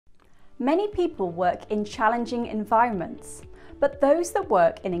Many people work in challenging environments, but those that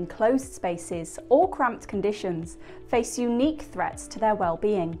work in enclosed spaces or cramped conditions face unique threats to their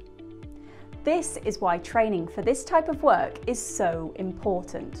well-being. This is why training for this type of work is so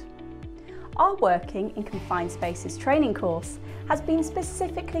important. Our Working in Confined Spaces training course has been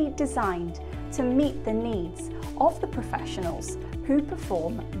specifically designed to meet the needs of the professionals who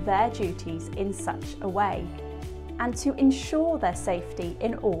perform their duties in such a way, and to ensure their safety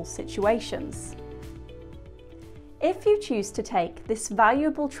in all situations. If you choose to take this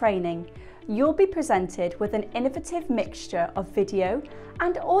valuable training, you'll be presented with an innovative mixture of video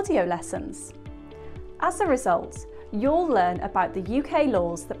and audio lessons. As a result, you'll learn about the UK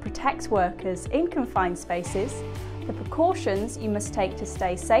laws that protect workers in confined spaces, the precautions you must take to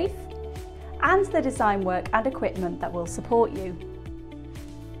stay safe, and the design work and equipment that will support you.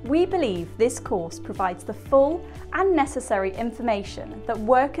 We believe this course provides the full and necessary information that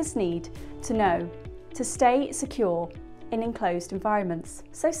workers need to know to stay secure in enclosed environments,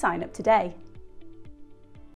 so sign up today.